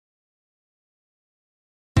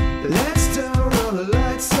Let's turn all the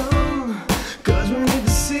lights on, 'cause we need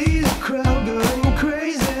to see the crowd going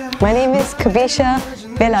crazy. My name is Kabisha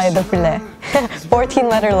Velauthapillai,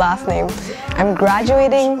 14-letter last name. I'm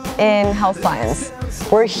graduating in health science.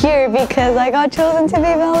 We're here because I got chosen to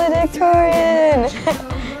be valedictorian.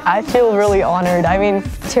 I feel really honored. I mean,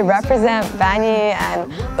 to represent Vanier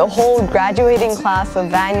and the whole graduating class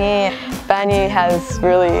of Vanier has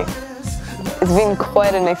really, it's been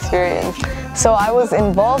quite an experience. So I was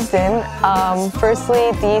involved in,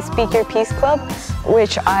 firstly, the Speak Your Piece Club,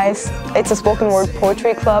 which it's a spoken word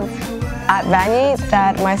poetry club at Vanier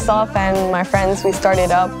that myself and my friends, we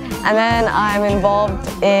started up. And then I'm involved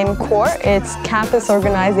in CORE. It's campus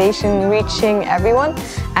organization reaching everyone.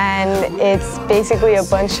 And it's basically a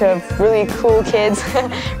bunch of really cool kids,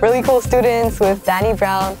 really cool students with Danny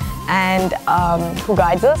Brown and who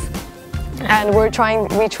guides us. And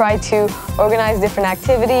we try to organize different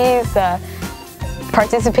activities,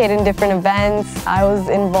 participate in different events. I was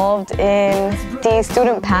involved in the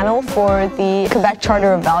student panel for the Quebec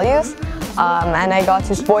Charter of Values. And I got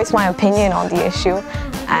to voice my opinion on the issue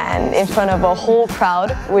and in front of a whole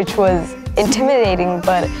crowd, which was intimidating,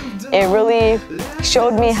 but it really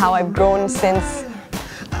showed me how I've grown since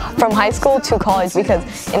from high school to college, because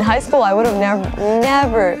in high school I would have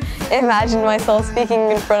never imagined myself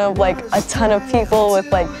speaking in front of like a ton of people with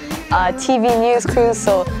like TV news crews,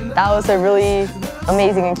 so that was a really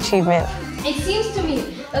amazing achievement. It seems to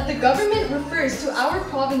me that the government refers to our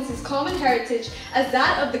province's common heritage as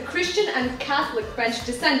that of the Christian and Catholic French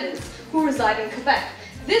descendants who reside in Quebec.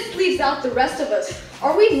 This leaves out the rest of us.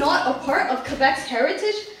 Are we not a part of Quebec's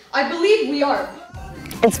heritage? I believe we are.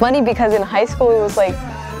 It's funny because in high school it was like,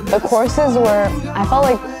 the courses were, I felt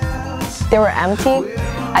like they were empty.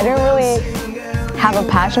 I didn't really have a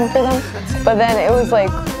passion for them, but then it was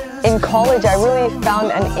like, in college, I really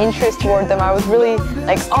found an interest toward them. I was really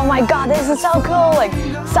like, oh my god, this is so cool, like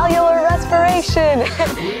cellular respiration.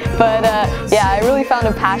 But yeah, I really found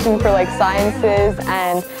a passion for like sciences,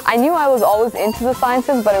 and I knew I was always into the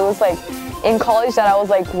sciences, but it was like in college that I was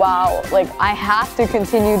like, wow, like I have to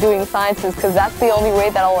continue doing sciences because that's the only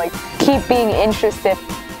way that I'll like keep being interested.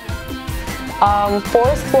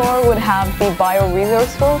 Fourth floor would have the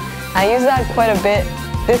bio-resource room. I use that quite a bit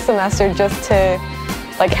this semester just to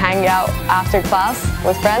like hang out after class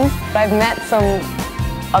with friends. I've met some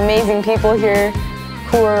amazing people here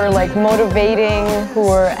who are like motivating, who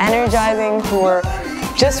are energizing, who are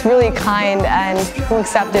just really kind and who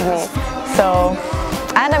accepted me. So,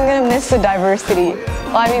 and I'm gonna miss the diversity.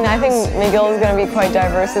 Well, I mean, I think McGill is gonna be quite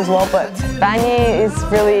diverse as well, but Vanier is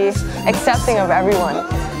really accepting of everyone.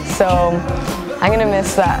 So, I'm gonna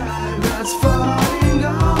miss that.